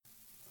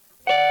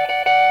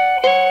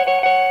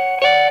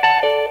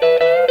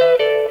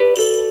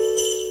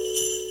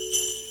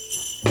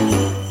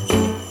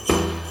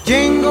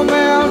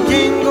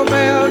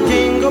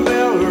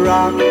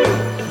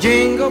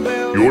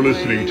You're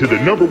listening to the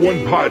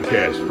 #1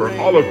 podcast for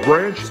Olive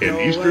Branch and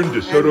Eastern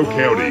DeSoto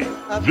County.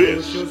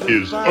 This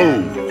is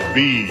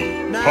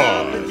OB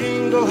Pod.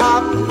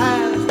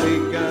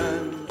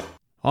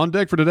 On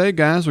deck for today,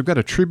 guys, we've got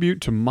a tribute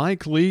to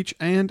Mike Leach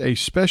and a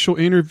special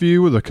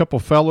interview with a couple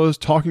fellows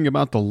talking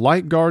about the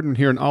light garden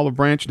here in Olive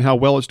Branch and how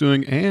well it's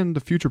doing and the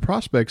future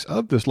prospects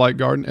of this light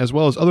garden, as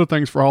well as other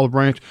things for Olive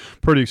Branch.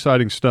 Pretty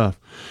exciting stuff.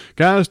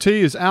 Guys,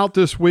 T is out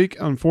this week.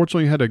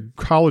 Unfortunately, had a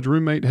college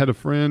roommate, had a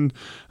friend,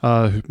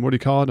 a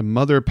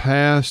mother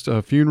passed,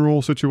 a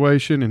funeral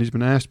situation, and he's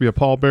been asked to be a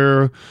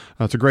pallbearer.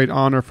 It's a great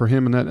honor for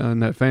him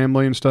and that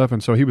family and stuff,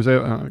 and so he was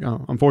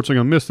unfortunately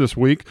going to miss this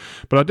week.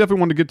 But I definitely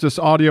want to get this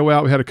audio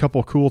out. We had a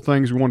couple of cool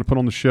things we wanted to put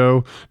on the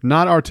show.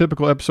 Not our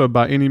typical episode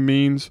by any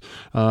means.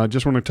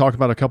 Just want to talk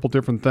about a couple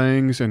different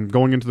things and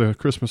going into the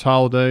Christmas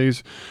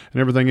holidays and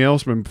everything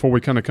else. But before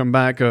we kind of come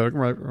back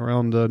right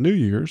around New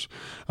Year's.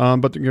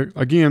 But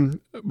again,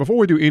 before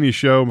we do any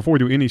show, before we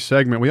do any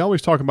segment, we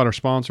always talk about our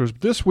sponsors.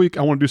 But this week,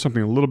 I want to do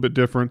something a little bit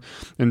different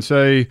and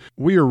say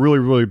we are really,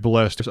 really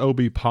blessed. As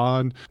OB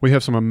Pod, we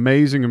have some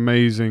amazing,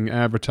 amazing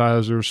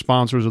advertisers,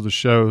 sponsors of the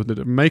show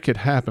that make it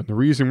happen. The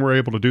reason we're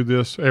able to do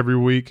this every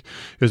week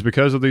is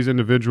because of these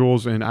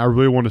individuals, and I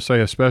really want to say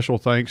a special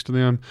thanks to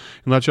them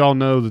and let y'all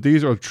know that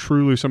these are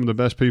truly some of the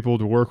best people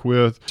to work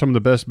with, some of the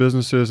best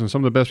businesses, and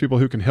some of the best people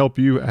who can help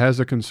you as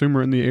a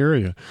consumer in the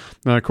area.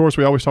 Now, of course,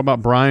 we always talk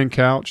about Brian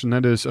Couch, and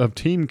that is of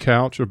Team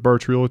Couch of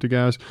Birch Realty,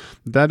 guys.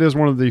 That is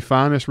one of the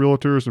finest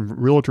realtors and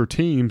realtor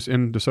teams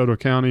in DeSoto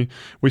County.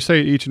 We say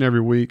it each and every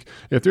week.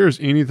 If there's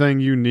anything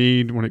you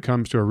need when it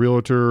comes to a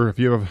realtor, if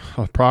you have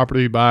a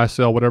property, buy,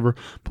 sell, whatever,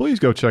 please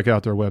go check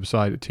out their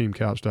website at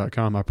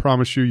teamcouch.com. I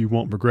promise you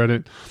won't regret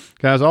it.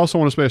 Guys, I also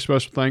want to say a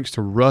special thanks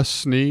to Russ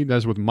Sneed.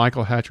 That's with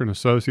Michael Hatcher and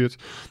Associates.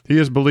 He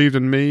has believed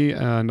in me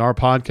and our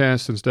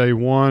podcast since day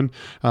one.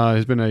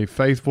 Has been a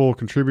faithful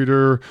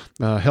contributor,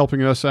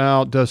 helping us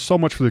out, does so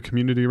much for the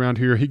community around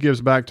here. He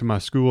gives back to my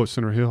school at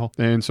Center Hill.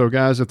 And so,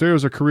 guys, if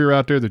there's a career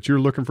out there that you're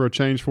looking for a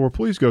change for,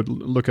 please go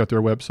look at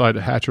their website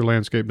at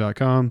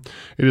hatcherlandscape.com.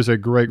 It is a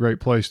great, great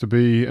place to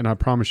be, and I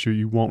promise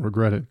you won't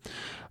regret it.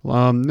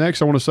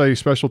 Next, I want to say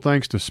special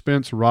thanks to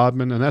Spence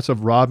Rodman, and that's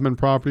of Rodman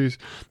Properties.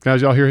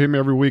 Guys, y'all hear him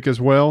every week as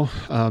well.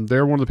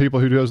 They're one of the people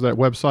who does that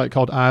website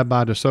called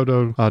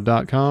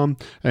ibuydesoto.com,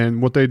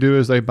 and what they do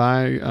is they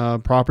buy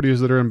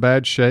properties that are in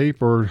bad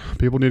shape or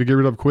people need to get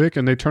rid of quick,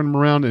 and they turn them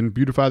around and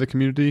beautify the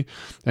community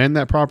and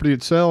that property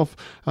itself,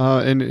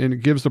 and it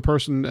gives the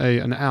person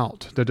an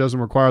out that doesn't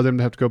require them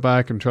to have to go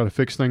back and try to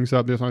fix things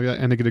up,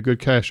 and they get a good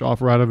cash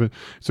offer out of it.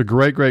 It's a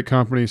great, great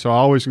company, so I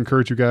always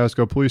encourage you guys,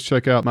 please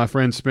check out my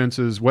friend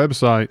Spence's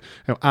website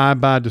at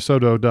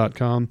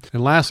ibuydesoto.com.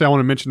 And lastly, I want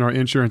to mention our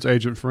insurance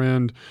agent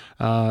friend,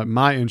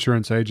 my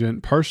insurance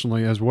agent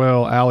personally as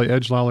well, Allie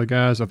Edgelally,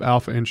 guys, of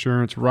Alpha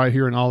Insurance right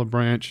here in Olive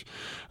Branch.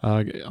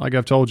 Like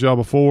I've told y'all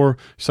before,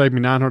 saved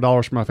me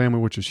 $900 for my family,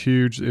 which is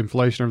huge.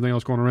 Inflation, everything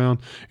else going around.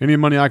 Any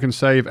money I can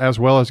save as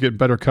well as get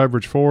better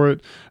coverage for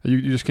it,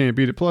 you just can't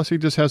beat it. Plus, he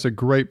just has a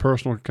great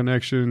personal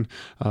connection.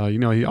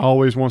 He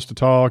always wants to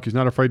talk. He's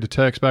not afraid to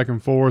text back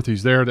and forth.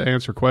 He's there to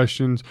answer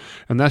questions.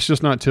 And that's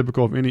just not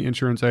typical of any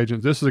insurance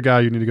agent. This is a guy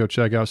you need to go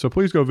check out. So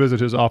please go visit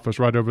his office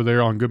right over there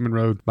on Goodman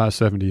Road by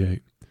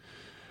 78.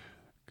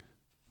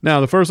 Now,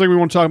 the first thing we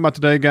want to talk about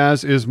today,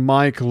 guys, is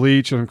Mike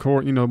Leach. And of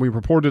course, we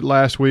reported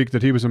last week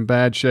that he was in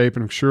bad shape.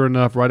 And sure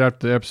enough, right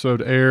after the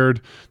episode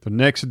aired, the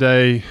next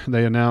day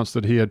they announced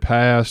that he had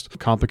passed.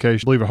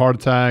 Complications, I believe a heart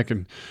attack,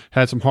 and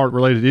had some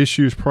heart-related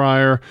issues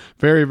prior.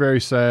 Very,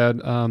 very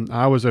sad.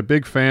 I was a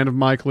big fan of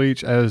Mike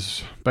Leach,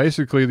 as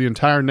basically the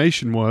entire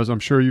nation was. I'm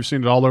sure you've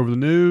seen it all over the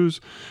news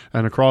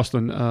and across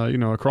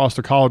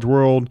the college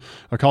world,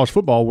 college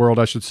football world,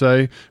 I should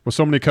say, with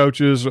so many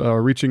coaches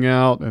reaching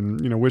out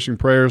and wishing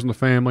prayers on the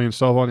family and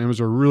so on. It was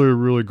a really,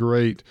 really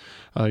great,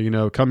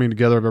 coming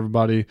together of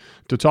everybody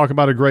to talk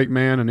about a great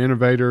man, an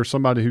innovator,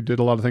 somebody who did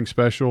a lot of things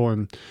special.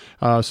 And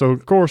so,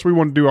 of course, we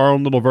want to do our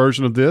own little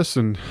version of this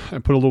and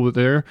put a little bit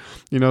there.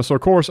 So,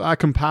 of course, I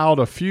compiled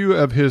a few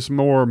of his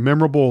more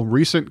memorable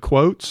recent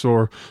quotes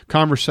or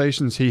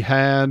conversations he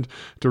had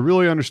to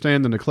really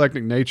understand the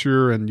eclectic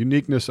nature and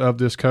uniqueness of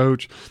this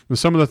coach and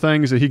some of the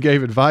things that he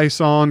gave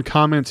advice on,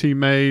 comments he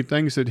made,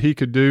 things that he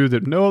could do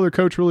that no other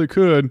coach really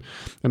could.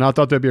 And I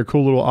thought that'd be a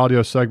cool little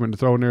audio segment to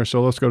throw in there.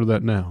 So let's go to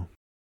that now.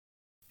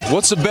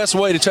 What's the best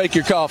way to take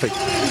your coffee?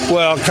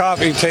 Well,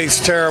 coffee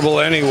tastes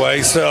terrible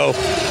anyway, so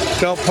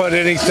don't put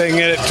anything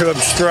in it to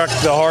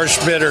obstruct the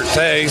harsh, bitter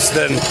taste.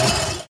 And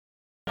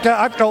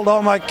I've told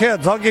all my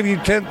kids, I'll give you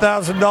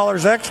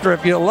 $10,000 extra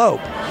if you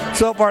elope.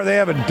 So far, they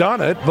haven't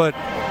done it, but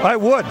I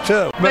would,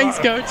 too. Thanks,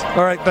 Coach.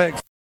 All right,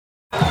 thanks.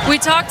 We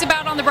talked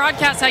about on the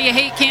broadcast how you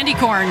hate candy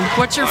corn.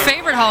 What's your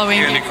favorite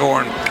Halloween? Candy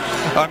corn.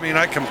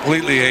 I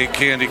completely hate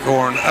candy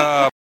corn.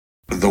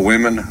 The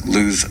women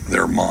lose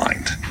their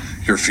mind.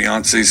 Your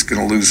fiance's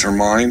going to lose her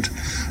mind.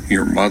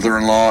 Your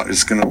mother-in-law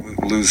is going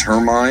to lose her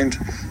mind.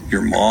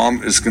 Your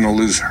mom is going to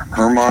lose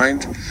her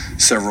mind.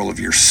 Several of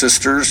your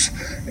sisters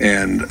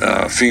and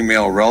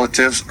female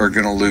relatives are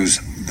going to lose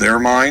their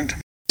mind.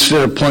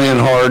 instead of playing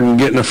hard and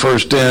getting a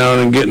first down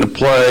and getting a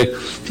play,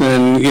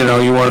 then,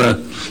 you want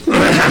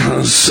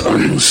to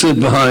sit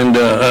behind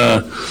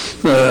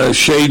a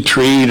shade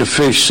tree, eat a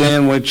fish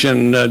sandwich,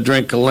 and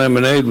drink a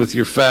lemonade with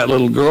your fat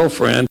little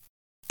girlfriend.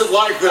 It's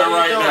like that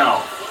right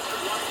now.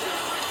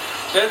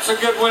 It's a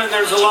good win.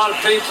 There's a lot of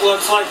people.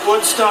 It's like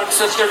Woodstock,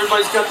 except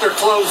everybody's got their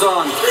clothes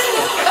on.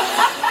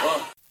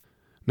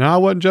 Now, I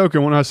wasn't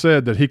joking when I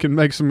said that he can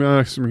make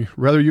some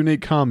rather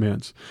unique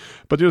comments.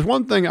 But there's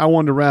one thing I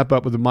wanted to wrap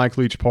up with the Mike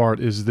Leach part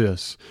is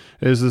this,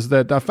 is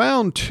that I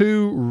found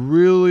two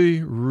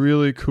really,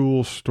 really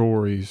cool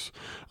stories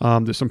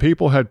that some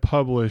people had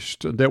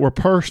published that were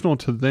personal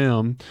to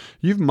them.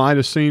 You might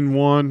have seen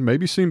one,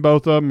 maybe seen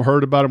both of them,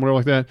 heard about them, whatever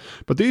like that.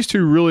 But these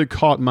two really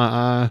caught my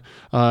eye.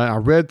 I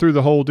read through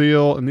the whole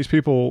deal, and these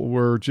people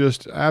were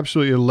just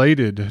absolutely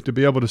elated to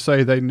be able to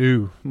say they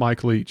knew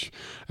Mike Leach.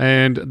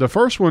 And the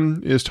first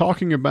one is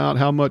talking about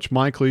how much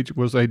Mike Leach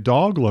was a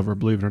dog lover,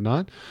 believe it or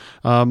not.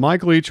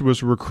 Mike Leach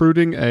was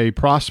recruiting a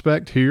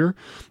prospect here,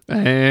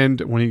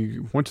 and when he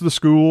went to the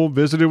school,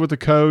 visited with the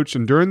coach,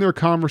 and during their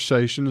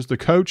conversations, the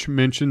coach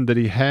mentioned that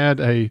he had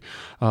a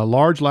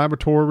large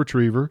Labrador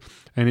retriever,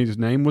 and his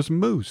name was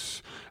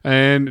Moose.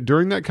 And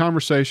during that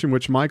conversation,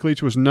 which Mike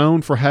Leach was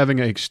known for having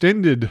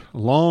extended,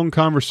 long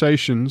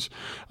conversations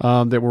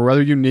that were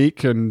rather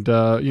unique and,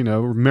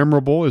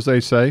 memorable, as they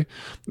say,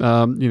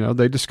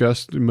 they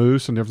discussed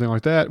Moose and everything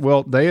like that.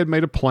 Well, they had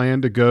made a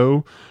plan to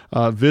go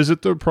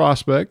visit the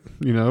prospect,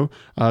 do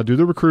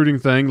the recruiting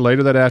thing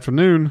later that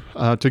afternoon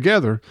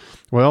together.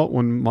 Well,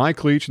 when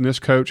Mike Leach and this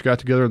coach got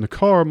together in the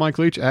car, Mike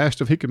Leach asked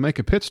if he could make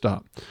a pit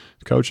stop.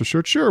 The coach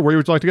assured, sure, where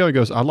would you like to go? He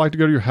goes, I'd like to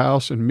go to your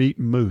house and meet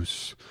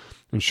Moose.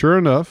 And sure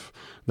enough,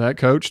 that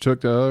coach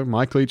took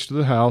Mike Leach to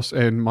the house,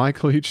 and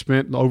Mike Leach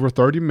spent over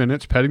 30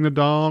 minutes petting the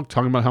dog,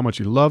 talking about how much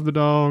he loved the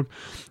dog,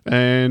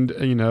 and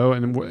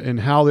and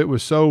how it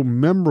was so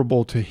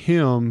memorable to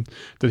him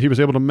that he was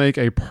able to make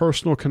a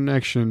personal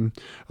connection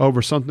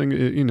over something,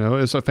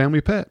 as a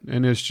family pet.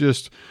 And it's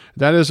just,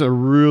 that is a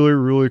really,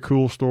 really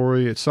cool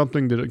story. It's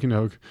something that,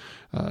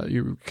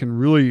 you can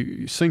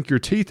really sink your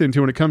teeth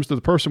into when it comes to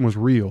the person was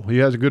real. He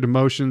has good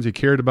emotions. He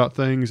cared about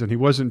things, and he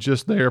wasn't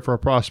just there for a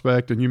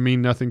prospect and you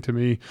mean nothing to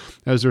me,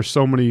 as there's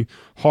so many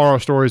horror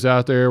stories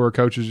out there where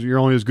coaches, you're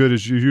only as good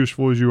as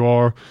useful as you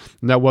are.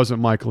 And that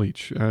wasn't Mike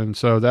Leach. And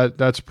so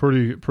that's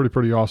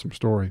pretty awesome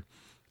story.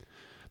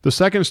 The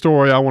second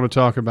story I want to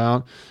talk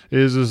about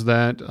is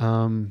that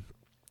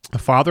a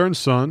father and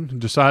son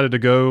decided to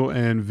go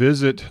and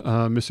visit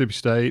Mississippi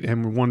State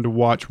and wanted to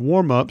watch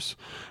warm-ups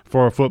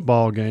for a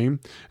football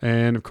game.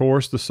 And, of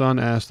course, the son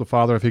asked the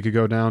father if he could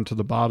go down to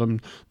the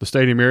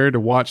stadium area to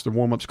watch the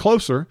warm-ups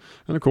closer.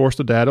 And, of course,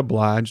 the dad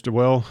obliged.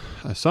 Well,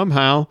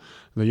 somehow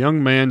the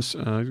young man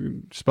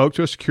spoke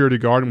to a security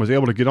guard and was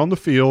able to get on the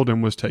field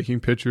and was taking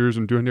pictures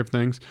and doing different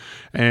things.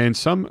 And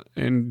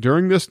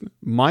during this,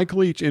 Mike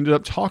Leach ended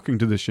up talking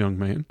to this young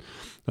man.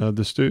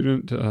 The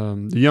student,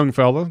 the young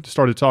fella,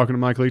 started talking to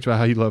Mike Leach about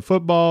how he loved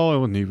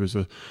football and he was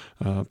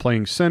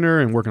playing center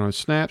and working on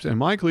snaps. And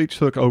Mike Leach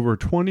took over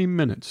 20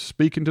 minutes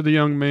speaking to the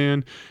young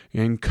man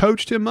and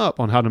coached him up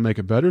on how to make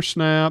a better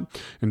snap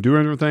and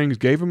doing other things,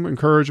 gave him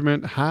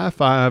encouragement, high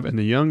five, and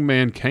the young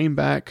man came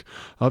back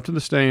up to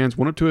the stands,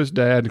 went up to his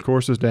dad. And of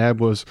course, his dad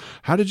was,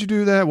 how did you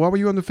do that? Why were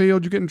you on the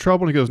field? Did you get in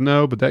trouble? And he goes,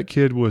 no, but that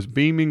kid was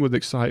beaming with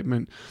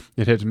excitement.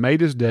 It had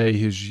made his day,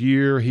 his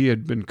year. He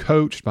had been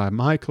coached by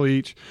Mike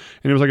Leach,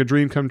 and it was like a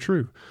dream come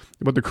true.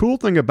 But the cool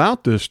thing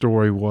about this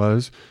story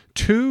was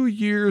 2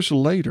 years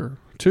later,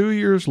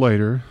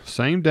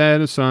 same dad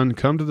and son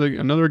come to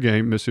another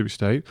game, Mississippi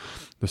State.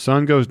 The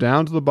son goes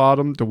down to the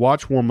bottom to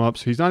watch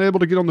warm-ups. He's not able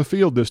to get on the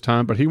field this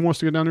time, but he wants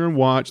to get down there and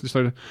watch.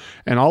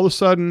 And all of a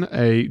sudden,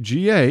 a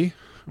GA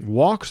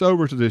walks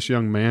over to this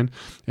young man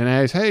and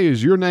asks, hey,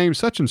 is your name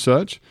such and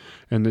such?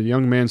 And the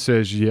young man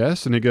says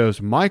yes. And he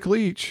goes, Mike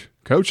Leach,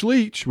 Coach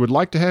Leach would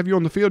like to have you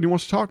on the field. He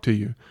wants to talk to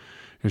you.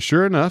 And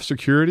sure enough,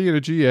 security and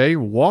a GA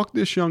walked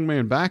this young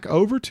man back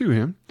over to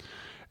him,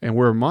 and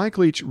where Mike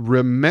Leach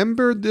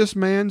remembered this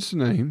man's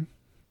name,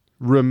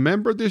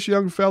 remembered this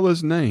young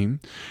fella's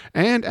name,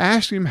 and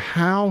asked him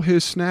how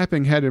his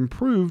snapping had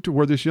improved to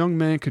where this young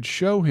man could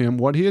show him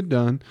what he had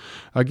done.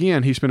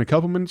 Again, he spent a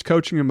couple minutes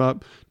coaching him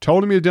up,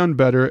 told him he had done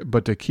better,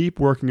 but to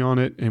keep working on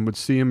it and would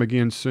see him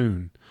again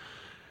soon.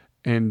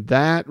 And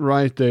that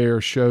right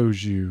there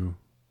shows you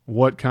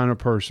what kind of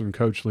person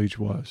Coach Leach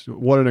was.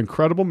 What an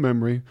incredible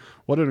memory.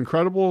 What an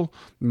incredible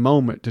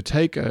moment to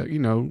take a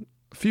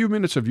few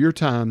minutes of your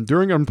time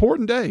during an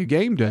important day,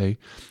 game day,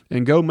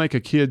 and go make a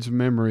kid's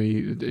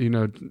memory,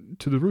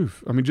 to the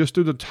roof. I mean, just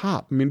to the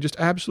top. I mean, just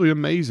absolutely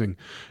amazing.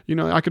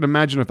 I could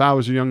imagine if I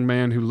was a young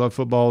man who loved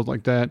football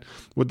like that,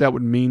 what that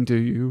would mean to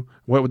you,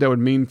 what that would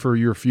mean for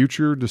your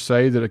future to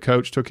say that a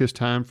coach took his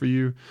time for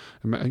you.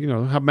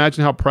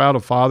 Imagine how proud a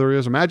father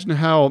is. Imagine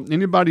how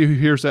anybody who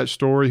hears that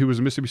story who was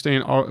a Mississippi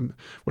State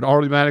would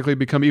automatically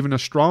become even a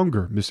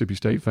stronger Mississippi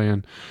State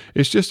fan.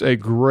 It's just a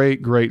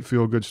great, great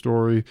feel-good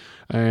story,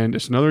 and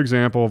it's another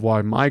example of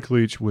why Mike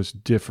Leach was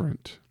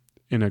different.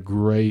 in a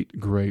great,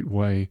 great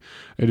way.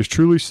 It is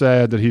truly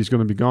sad that he's going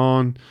to be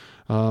gone,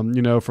 from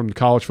the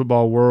college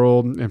football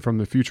world and from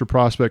the future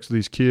prospects of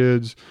these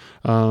kids.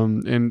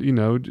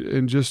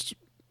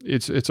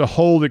 It's a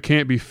hole that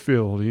can't be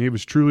filled. He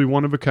was truly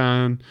one of a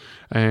kind.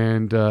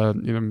 And,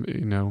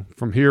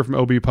 from here, from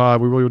OB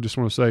Pod, we really just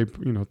want to say,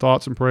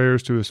 thoughts and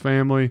prayers to his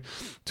family,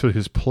 to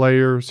his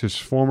players, his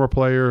former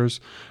players,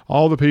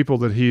 all the people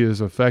that he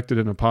has affected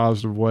in a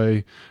positive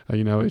way.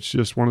 It's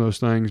just one of those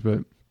things. But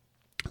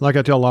like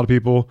I tell a lot of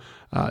people,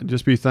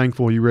 just be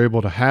thankful you were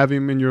able to have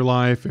him in your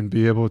life and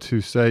be able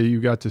to say you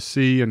got to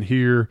see and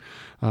hear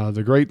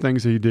the great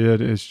things that he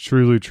did. It's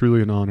truly,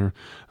 truly an honor.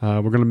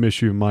 We're going to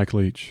miss you, Mike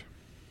Leach.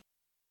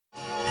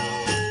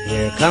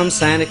 Here comes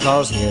Santa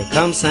Claus,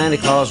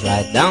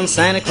 right down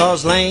Santa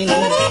Claus Lane.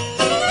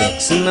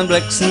 Vixen and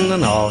Blixen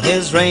and all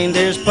his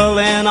reindeers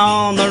pulling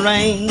on the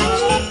reins.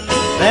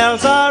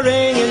 Bells are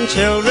ringing,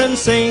 children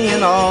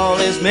singing, all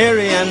is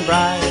merry and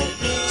bright.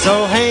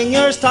 So hang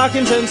your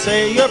stockings and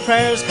say your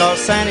prayers, 'cause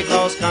Santa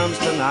Claus comes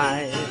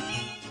tonight.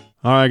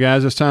 All right,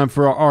 guys, it's time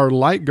for our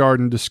Light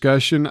Garden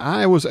discussion.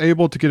 I was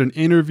able to get an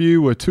interview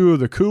with two of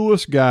the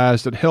coolest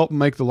guys that helped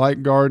make the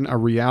Light Garden a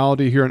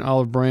reality here in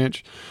Olive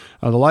Branch.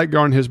 The Light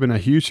Garden has been a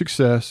huge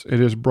success. It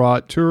has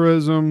brought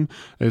tourism.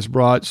 It's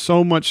brought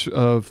so much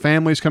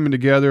families coming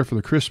together for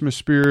the Christmas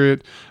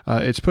spirit.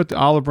 It's put the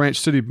Olive Branch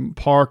City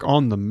Park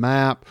on the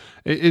map.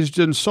 It's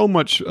done so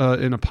much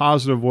in a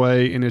positive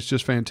way, and it's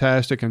just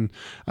fantastic. And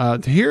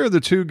to hear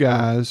the two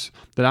guys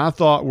that I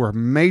thought were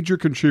major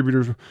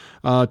contributors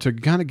to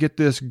kind of get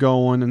this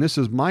going, and this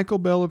is Michael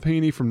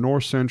Bellapini from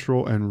North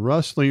Central and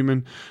Russ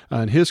Lehman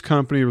and his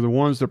company were the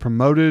ones that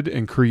promoted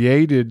and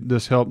created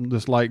this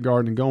Light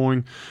Garden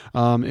going.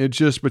 It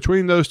just,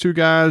 between those two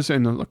guys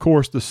and, of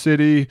course, the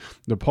city,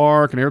 the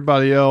park, and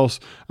everybody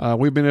else,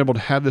 we've been able to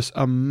have this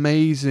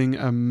amazing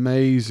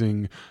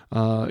event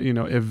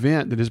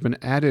that has been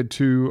added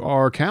to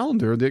our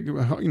calendar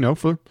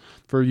that,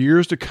 for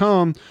years to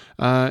come.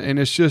 And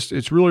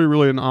it's really,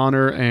 really an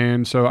honor.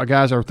 And so,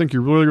 guys, I think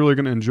you're really, really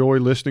going to enjoy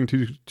listening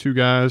to two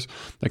guys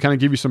that kind of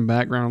give you some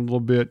background a little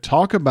bit,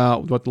 talk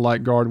about what the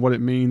Light Garden, what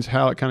it means,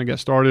 how it kind of got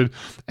started,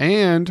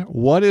 and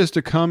what is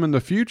to come in the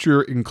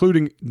future,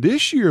 including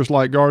this year's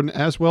Light Garden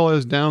as well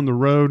as down the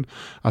road.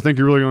 I think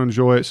you're really going to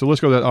enjoy it. So let's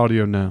go to that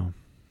audio now.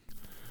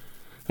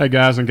 Hey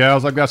guys and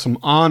gals, I've got some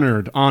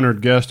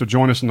honored guests to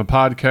join us on the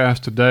podcast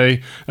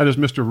today. That is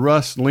Mr.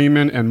 Russ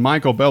Lehman and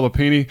Michael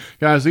Bellapini.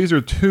 Guys, these are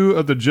two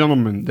of the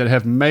gentlemen that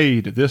have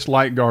made this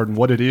Light Garden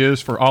what it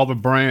is for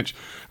Olive Branch.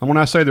 And when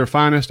I say their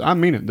finest, I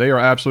mean it. They are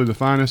absolutely the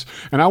finest.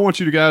 And I want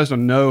you guys to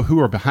know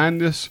who are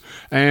behind this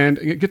and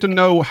get to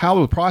know how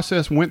the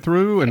process went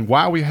through and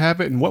why we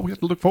have it and what we have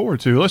to look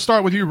forward to. Let's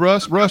start with you,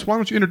 Russ. Russ, why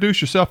don't you introduce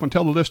yourself and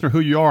tell the listener who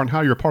you are and how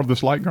you're a part of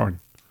this Light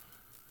Garden?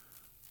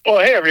 Well,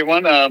 hey,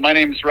 everyone. My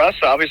name is Russ.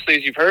 Obviously,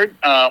 as you've heard,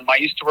 I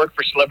used to work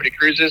for Celebrity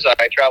Cruises.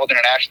 I traveled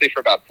internationally for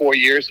about 4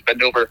 years. I've been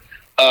to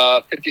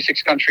over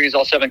 56 countries,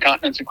 all 7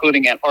 continents,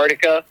 including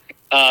Antarctica.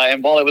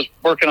 And while I was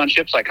working on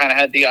ships, I kind of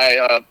had the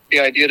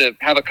idea to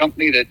have a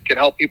company that could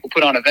help people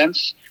put on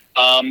events,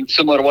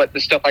 similar to what the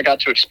stuff I got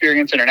to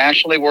experience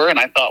internationally were. And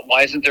I thought,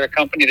 why isn't there a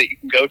company that you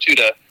can go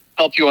to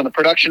help you on the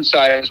production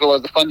side as well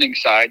as the funding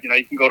side?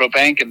 You can go to a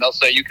bank and they'll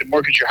say you can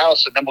mortgage your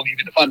house and then we'll give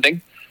you the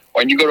funding.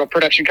 Or you go to a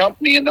production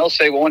company and they'll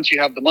say, well, once you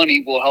have the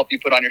money, we'll help you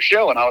put on your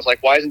show. And I was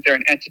like, why isn't there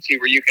an entity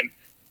where you can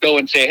go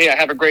and say, hey, I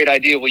have a great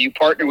idea. Will you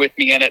partner with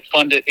me in it,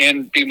 fund it,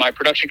 and be my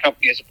production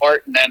company as a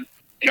part? And then,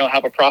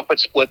 have a profit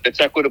split that's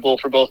equitable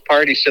for both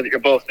parties so that you're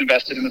both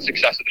invested in the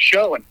success of the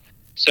show. And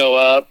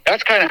so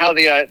that's kind of how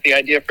the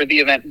idea for the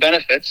event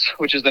Benefits,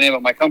 which is the name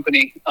of my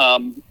company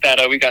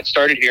that we got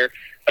started here,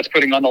 that's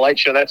putting on the light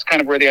show. That's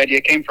kind of where the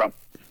idea came from.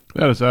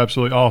 That is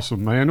absolutely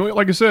awesome, man.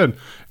 Like I said,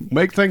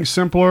 make things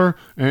simpler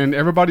and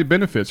everybody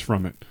benefits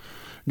from it.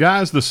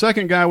 Guys, the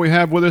second guy we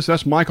have with us,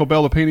 that's Michael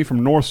Bellapini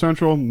from North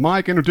Central.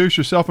 Mike, introduce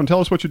yourself and tell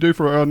us what you do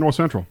for North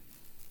Central.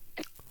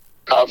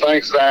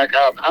 Thanks, Zach.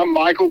 I'm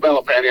Michael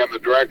Bellapini. I'm the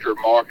Director of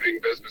Marketing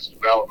Business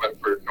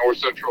Development for North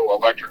Central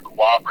Electric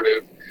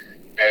Cooperative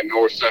and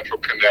North Central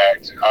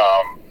Connect.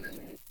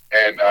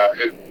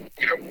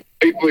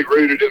 Deeply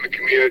rooted in the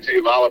community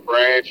of Olive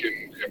Branch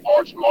and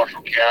parts of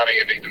Marshall County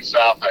and even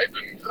South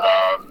Haven.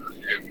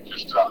 And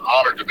just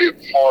honored to be a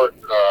part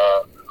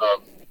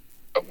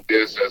of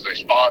this as a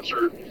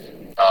sponsor.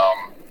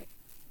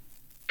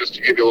 Just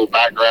to give you a little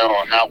background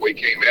on how we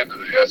came into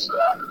this,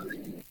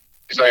 you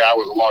say I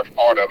was a large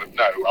part of it.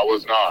 No, I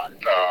was not.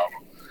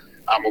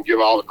 I'm going to give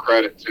all the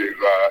credit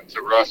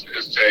to Russ and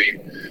his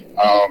team.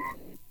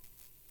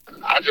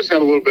 I just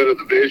had a little bit of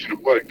the vision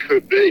of what it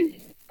could be.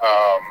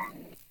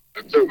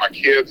 I took my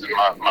kids and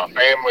my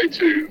family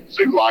to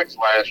Zoo Lights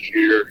last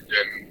year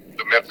in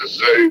the Memphis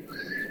Zoo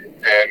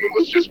and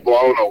was just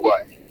blown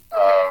away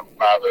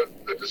by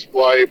the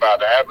display, by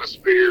the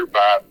atmosphere,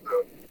 by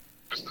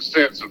just the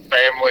sense of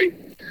family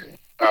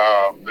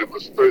that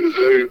was through the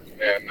zoo.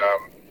 And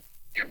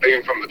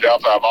being from the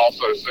Delta, I've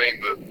also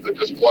seen the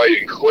display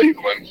in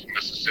Cleveland,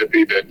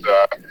 Mississippi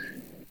that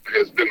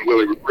has been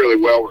really,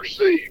 really well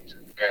received.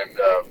 And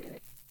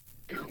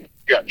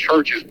got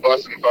churches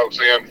busing folks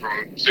in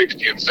from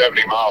 60 and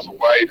 70 miles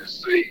away to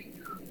see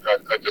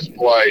a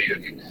display,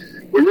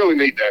 and we really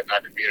need that in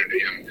our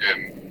community.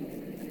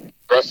 And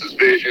Russ's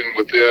vision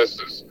with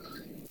this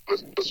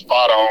was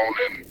spot on,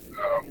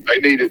 and they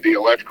needed the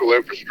electrical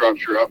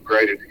infrastructure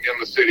upgraded in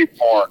the city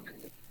park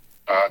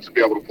to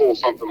be able to pull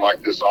something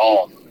like this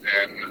off,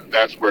 and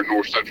that's where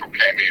North Central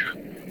came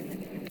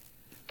in.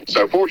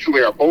 So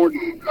fortunately, our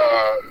Borden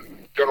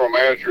general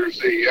manager,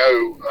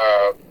 CEO,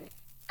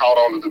 caught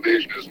on to the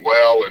vision as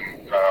well,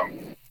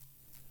 and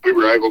we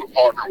were able to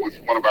partner with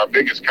one of our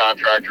biggest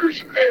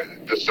contractors,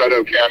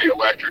 DeSoto County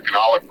Electric and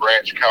Olive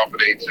Branch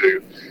Company,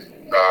 to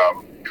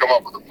come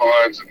up with the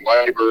funds and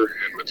labor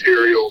and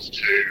materials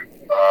to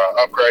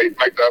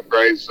make the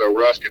upgrades so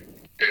Russ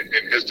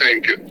and his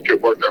team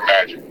could work their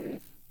magic.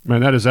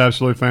 Man, that is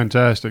absolutely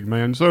fantastic,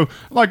 man. So,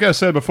 like I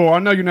said before, I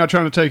know you're not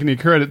trying to take any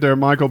credit there,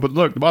 Michael, but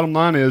look, the bottom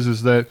line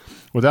is that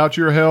without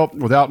your help,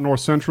 without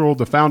North Central,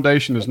 the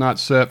foundation is not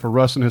set for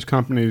Russ and his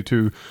company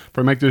to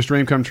make this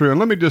dream come true. And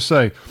let me just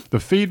say, the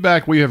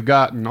feedback we have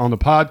gotten on the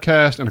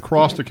podcast and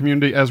across the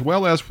community, as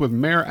well as with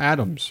Mayor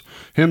Adams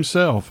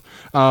himself,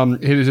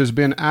 it has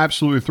been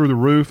absolutely through the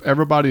roof.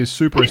 Everybody is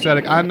super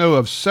ecstatic. I know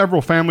of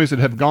several families that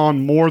have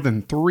gone more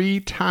than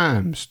 3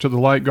 times to the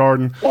Light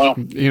Garden. Wow.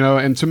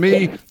 And to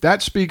me,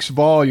 that speaks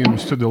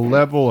volumes to the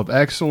level of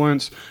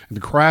excellence,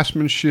 the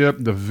craftsmanship,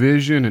 the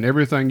vision, and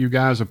everything you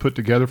guys have put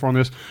together for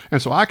this.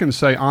 And so I can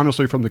say,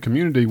 honestly, from the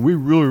community, we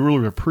really,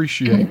 really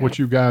appreciate what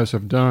you guys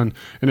have done,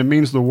 and it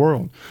means the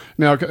world.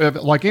 Now,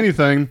 like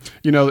anything,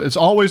 it's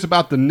always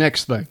about the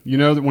next thing.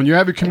 That when you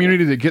have a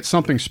community that gets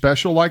something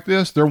special like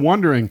this, they're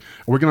wondering,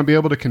 are we going to be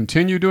able to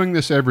continue doing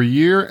this every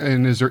year?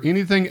 And is there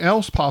anything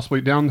else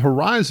possibly down the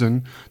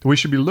horizon that we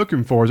should be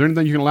looking for? Is there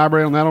anything you can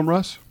elaborate on that on,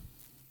 Russ?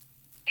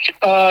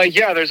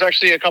 Yeah, there's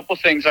actually a couple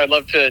things I'd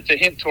love to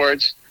hint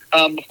towards.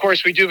 Of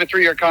course, we do have a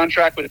 3-year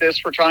contract with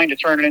this. We're trying to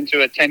turn it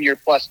into a 10-year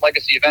plus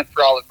legacy event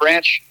for Olive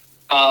Branch.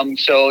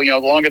 So, the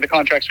longer the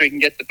contracts we can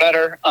get, the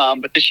better.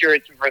 But this year,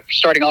 we're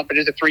starting off, it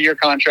is a 3-year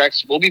contract.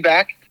 So we'll be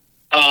back,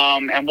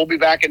 and we'll be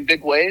back in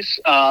big ways.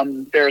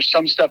 There's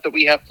some stuff that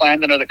we have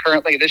planned. I know that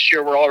currently this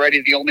year, we're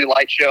already the only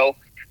light show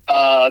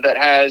that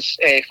has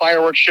a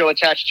fireworks show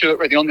attached to it.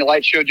 We're the only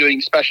light show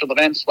doing special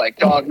events like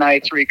dog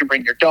nights where you can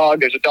bring your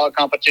dog. There's a dog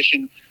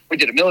competition. We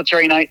did a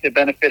military night that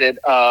benefited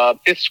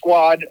 5th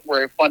Squad.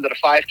 We funded a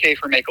 5K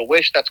for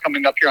Make-A-Wish. That's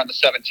coming up here on the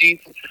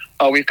 17th.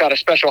 We've got a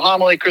special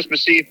homily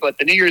Christmas Eve, but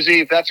the New Year's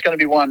Eve, that's going to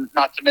be one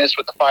not to miss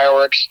with the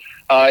fireworks.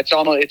 It's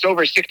over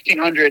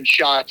 1,600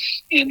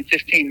 shots in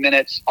 15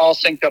 minutes, all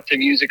synced up to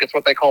music. It's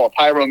what they call a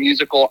pyro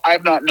musical.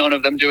 I've not known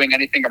of them doing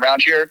anything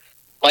around here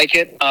like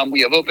it.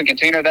 We have open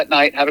container that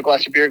night, have a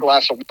glass of beer,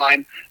 glass of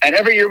wine. And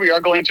every year we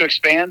are going to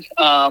expand.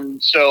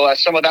 So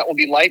some of that will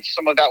be lights.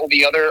 Some of that will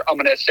be other, I'm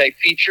going to say,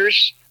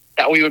 features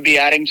that we would be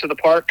adding to the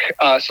park.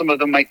 Some of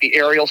them might be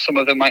aerial. Some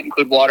of them might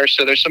include water.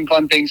 So there's some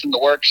fun things in the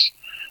works.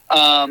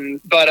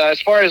 But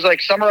as far as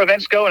like summer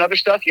events go and other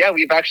stuff, yeah,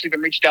 we've actually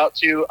been reached out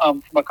to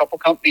from a couple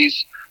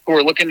companies who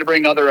are looking to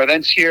bring other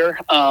events here,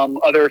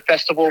 other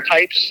festival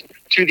types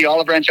to the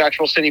Olive Branch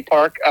actual city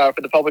park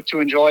for the public to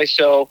enjoy.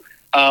 So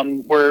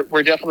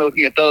we're definitely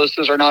looking at those.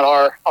 Those are not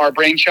our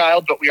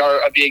brainchild, but we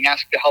are being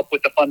asked to help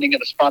with the funding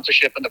and the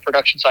sponsorship and the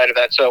production side of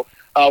that. So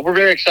we're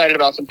very excited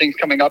about some things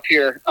coming up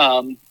here,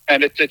 and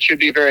it should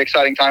be a very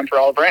exciting time for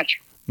Olive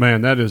Branch.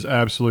 Man, that is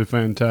absolutely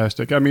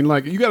fantastic. I mean,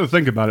 like, you got to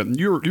think about it.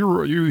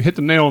 You hit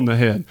the nail on the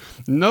head.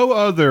 No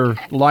other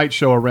light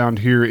show around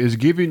here is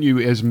giving you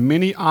as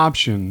many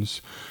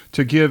options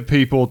to give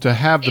people to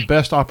have the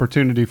best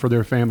opportunity for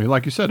their family.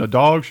 Like you said, a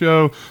dog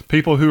show,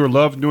 people who are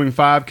love doing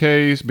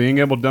 5Ks, being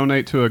able to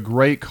donate to a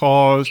great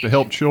cause to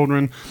help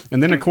children.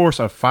 And then, of course,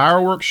 a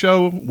fireworks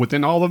show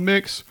within all the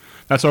mix.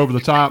 That's over the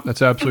top.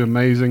 That's absolutely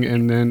amazing.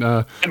 And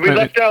then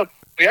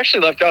we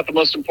actually left out the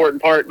most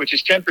important part, which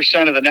is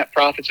 10% of the net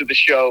profits of the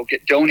show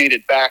get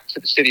donated back to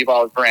the city of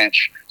Olive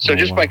Branch. So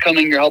by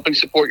coming, you're helping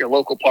support your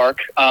local park.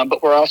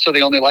 But we're also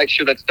the only light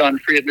show that's done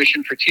free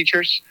admission for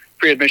teachers,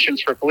 free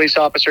admissions for police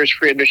officers,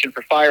 free admission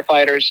for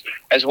firefighters,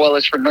 as well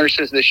as for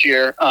nurses this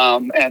year.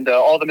 And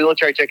all the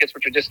military tickets,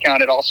 which are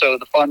discounted, also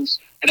the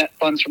net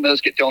funds from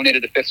those get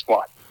donated to 5th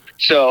Squad.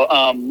 So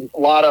a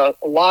lot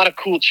of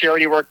cool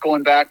charity work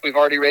going back. We've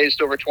already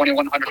raised over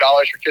 $2,100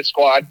 for 5th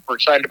Squad. We're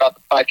excited about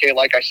the 5K,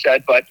 like I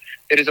said, but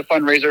it is a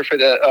fundraiser for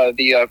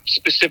the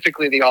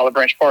specifically the Olive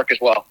Branch Park as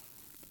well.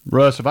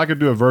 Russ, if I could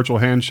do a virtual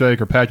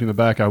handshake or pat you in the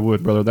back, I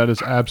would, brother. That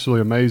is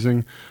absolutely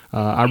amazing.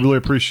 I really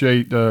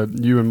appreciate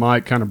you and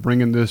Mike kind of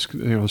bringing this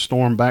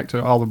storm back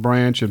to Olive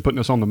Branch and putting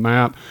us on the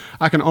map.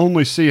 I can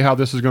only see how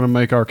this is going to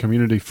make our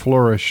community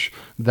flourish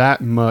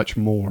that much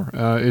more.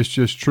 It's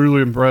just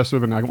truly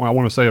impressive, and I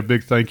want to say a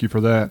big thank you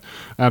for that.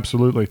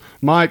 Absolutely.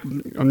 Mike,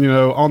 on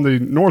the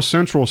North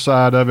Central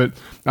side of it,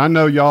 I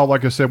know y'all,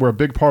 like I said, we're a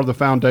big part of the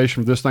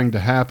foundation for this thing to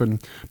happen,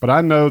 but I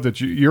know that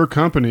your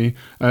company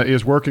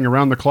is working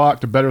around the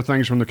clock to better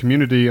things from the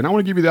community, and I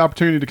want to give you the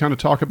opportunity to kind of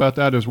talk about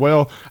that as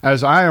well,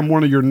 as I am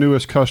one of your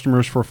newest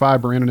customers for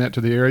fiber internet to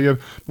the area.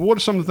 But what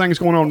are some of the things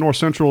going on in North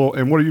Central,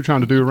 and what are you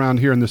trying to do around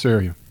here in this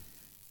area?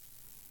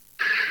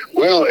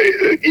 Well,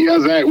 yeah,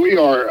 Zach,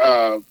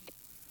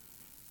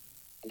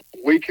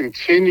 we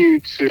continue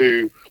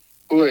to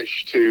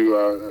push to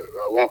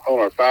on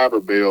our fiber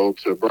bill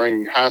to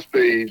bring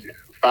high-speed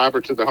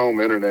fiber to the home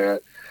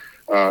internet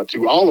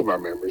to all of our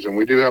members, and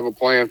we do have a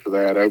plan for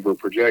that over a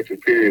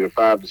projected period of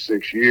 5 to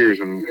 6 years.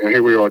 And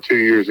here we are, 2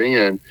 years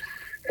in,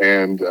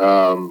 and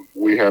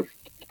we have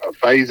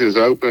phases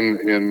open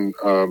in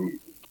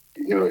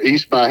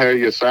East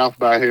Byhalia, South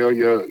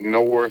Byhalia,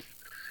 north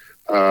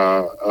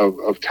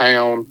of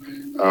town.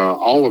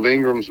 All of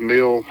Ingram's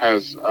Mill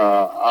has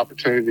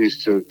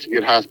opportunities to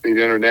get high-speed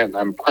internet, and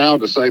I'm proud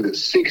to say that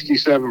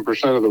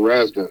 67% of the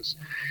residents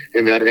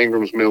in that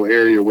Ingram's Mill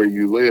area where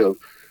you live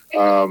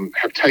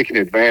have taken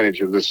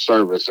advantage of this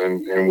service,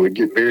 and we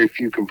get very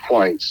few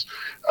complaints.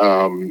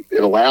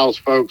 It allows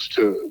folks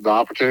the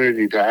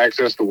opportunity to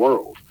access the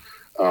world.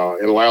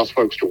 It allows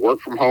folks to work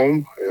from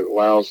home. It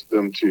allows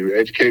them to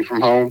educate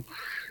from home.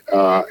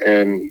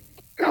 And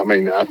I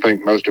mean, I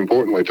think most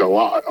importantly to a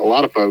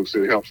lot of folks,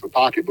 it helps the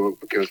pocketbook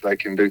because they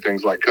can do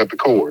things like cut the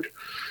cord.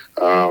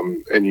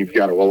 And you've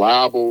got a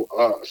reliable,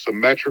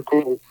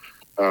 symmetrical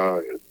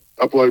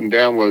upload and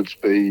download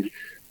speed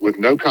with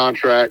no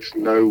contracts,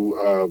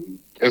 no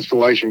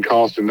installation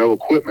costs, and no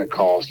equipment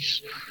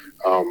costs.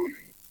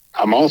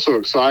 I'm also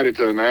excited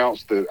to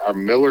announce that our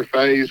Miller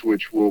phase,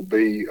 which will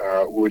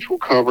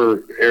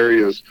cover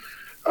areas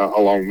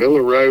along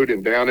Miller Road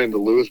and down into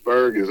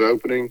Lewisburg, is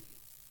opening.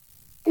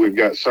 We've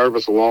got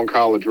service along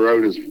College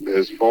Road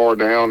as far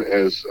down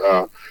as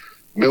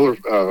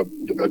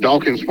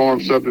Dawkins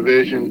Farm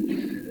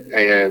subdivision,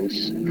 and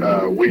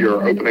we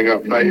are opening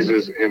up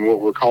phases in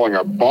what we're calling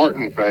our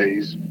Barton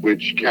phase,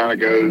 which kind of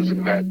goes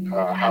in that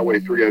Highway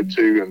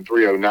 302 and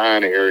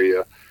 309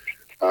 area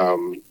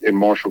in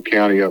Marshall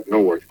County up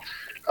north.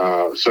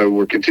 So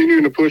we're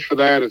continuing to push for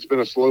that. It's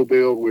been a slow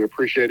build. We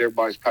appreciate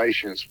everybody's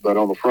patience, but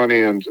on the front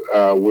end,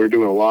 we're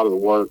doing a lot of the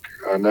work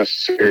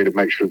necessary to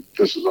make sure that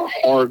this is a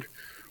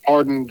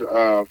hardened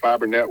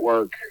fiber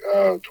network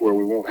to where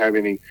we won't have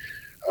any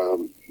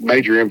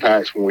major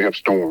impacts when we have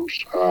storms,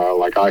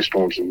 like ice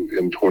storms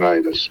and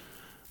tornadoes.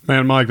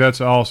 Man, Mike,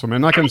 that's awesome.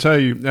 And I can tell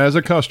you, as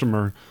a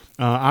customer,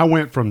 I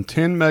went from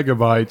 10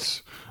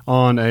 megabytes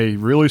on a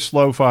really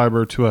slow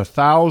fiber to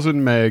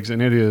 1,000 megs,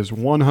 and it is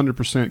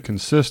 100%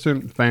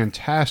 consistent,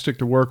 fantastic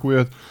to work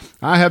with.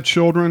 I have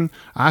children.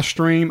 I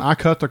stream. I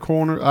cut the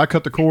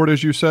cord,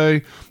 as you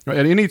say.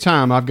 At any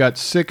time, I've got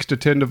 6 to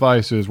 10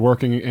 devices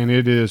working, and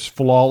it is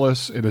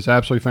flawless. It is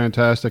absolutely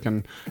fantastic,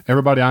 and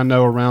everybody I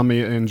know around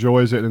me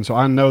enjoys it. And so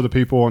I know the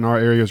people in our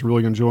area is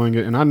really enjoying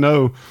it, and I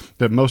know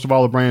that most of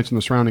Olive Branch and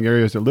the surrounding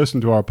areas that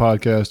listen to our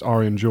podcast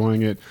are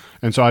enjoying it.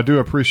 And so I do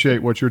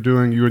appreciate what you're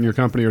doing. You and your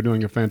company are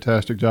doing a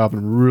fantastic job,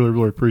 and really,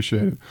 really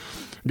appreciate it.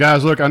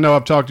 Guys, look, I know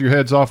I've talked your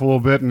heads off a little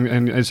bit,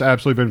 and it's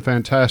absolutely been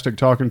fantastic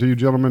talking to you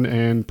gentlemen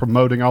and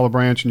promoting Olive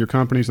Branch and your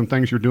companies and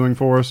things you're doing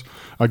for us.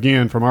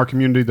 Again, from our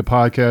community, the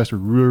podcast, we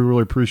really,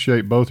 really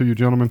appreciate both of you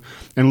gentlemen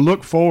and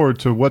look forward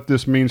to what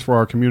this means for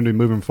our community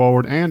moving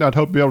forward. And I'd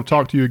hope to be able to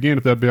talk to you again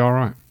if that'd be all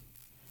right.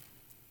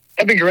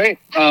 That'd be great.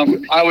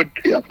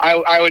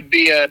 I would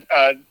be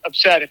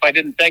upset if I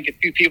didn't thank a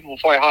few people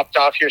before I hopped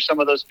off here.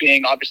 Some of those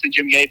being obviously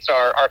Jim Yates,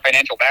 our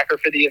financial backer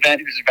for the event,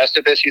 who's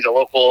invested this. He's a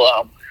local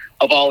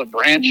of Olive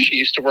Branch. He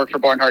used to work for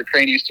Barnhart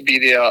Crane. He used to be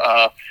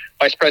the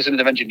vice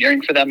president of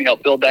engineering for them. He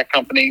helped build that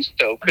company.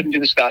 So couldn't do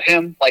this without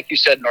him. Like you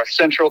said, North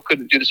Central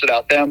couldn't do this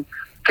without them.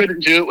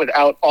 Couldn't do it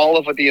without all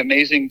of the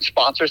amazing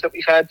sponsors that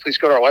we've had. Please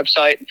go to our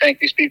website and thank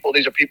these people.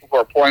 These are people who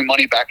are pouring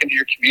money back into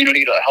your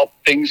community to help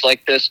things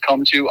like this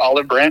come to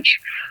Olive Branch.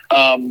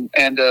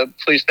 And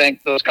please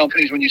thank those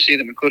companies when you see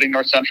them, including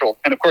North Central.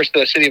 And, of course,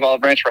 the City of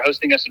Olive Branch for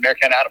hosting us and Mayor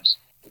Ken Adams.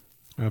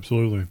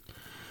 Absolutely.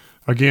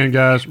 Again,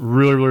 guys,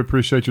 really, really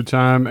appreciate your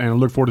time, and I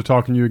look forward to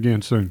talking to you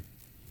again soon.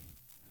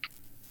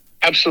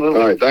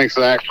 Absolutely. All right. Thanks,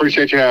 Zach.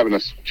 Appreciate you having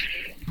us.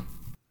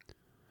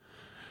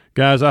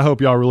 Guys, I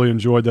hope y'all really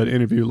enjoyed that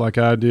interview like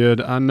I did.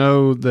 I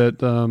know that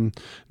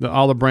the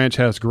Olive Branch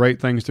has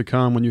great things to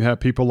come when you have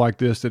people like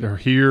this that are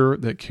here,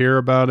 that care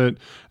about it,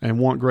 and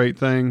want great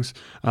things.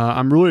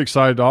 I'm really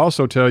excited to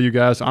also tell you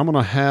guys, I'm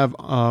going to have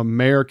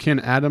Mayor Ken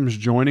Adams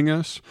joining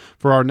us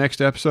for our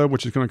next episode,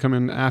 which is going to come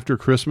in after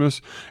Christmas.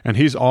 And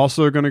he's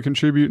also going to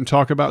contribute and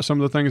talk about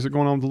some of the things that are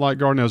going on with the Light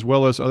Garden, as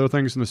well as other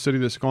things in the city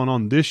that's going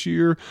on this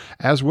year,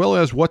 as well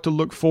as what to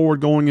look forward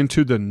going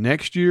into the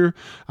next year.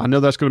 I know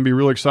that's going to be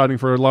really exciting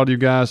for a lot of you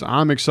guys.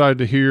 I'm excited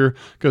to hear,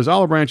 because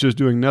Olive Branch is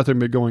doing nothing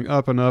but going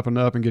up and up and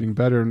up and getting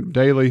better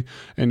daily,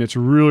 and it's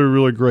really,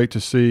 really great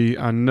to see.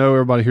 I know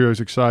everybody here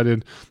is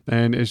excited,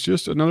 and it's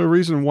just another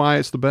reason why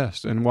it's the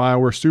best and why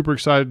we're super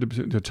excited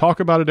to talk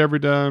about it every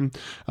time,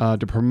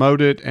 to promote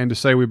it, and to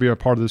say we'd be a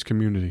part of this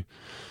community.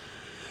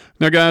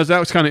 Now, guys, that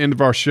was kind of the end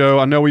of our show.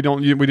 I know we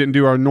didn't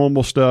do our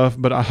normal stuff,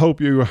 but I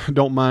hope you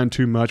don't mind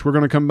too much. We're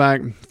going to come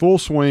back full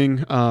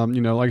swing.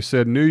 Like I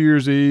said, New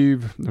Year's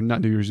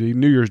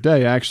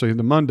Day, actually,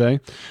 the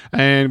Monday,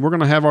 and we're going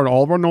to have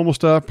all of our normal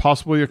stuff,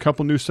 possibly a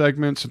couple new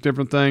segments,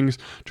 different things.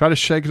 Try to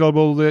shake it up a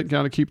little bit,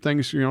 kind of keep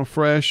things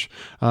fresh.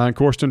 Of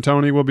course,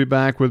 Tony will be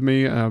back with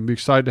me. I'll be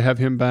excited to have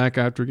him back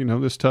after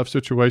this tough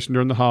situation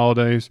during the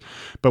holidays.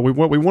 But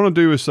what we want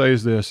to do is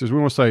we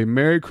want to say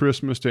Merry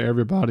Christmas to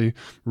everybody.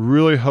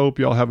 Really hope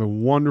y'all have a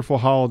wonderful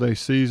holiday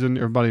season.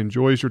 Everybody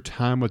enjoys your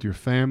time with your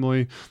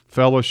family,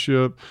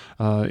 fellowship.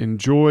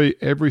 Enjoy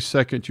every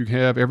second you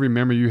have, every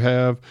memory you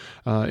have.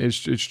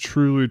 It's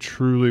truly,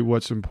 truly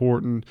what's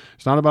important.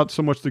 It's not about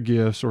so much the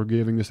gifts or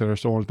giving this, that, or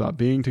so on. It's about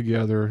being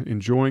together,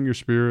 enjoying your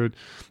spirit,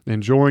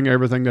 enjoying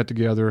everything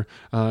together.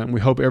 And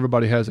we hope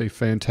everybody has a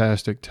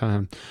fantastic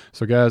time.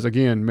 So, guys,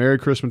 again, Merry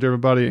Christmas to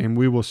everybody, and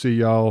we will see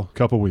y'all a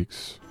couple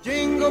weeks.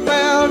 Jingle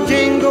bell,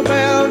 jingle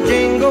bell,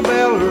 jingle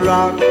bell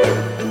rock.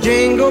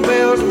 Jingle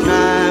bell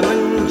time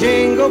and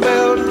jingle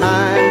bell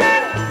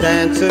time.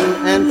 Dancing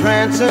and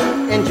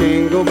prancing in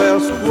Jingle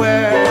Bell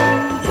Square.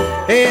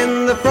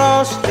 In the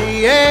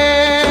frosty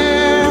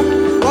air,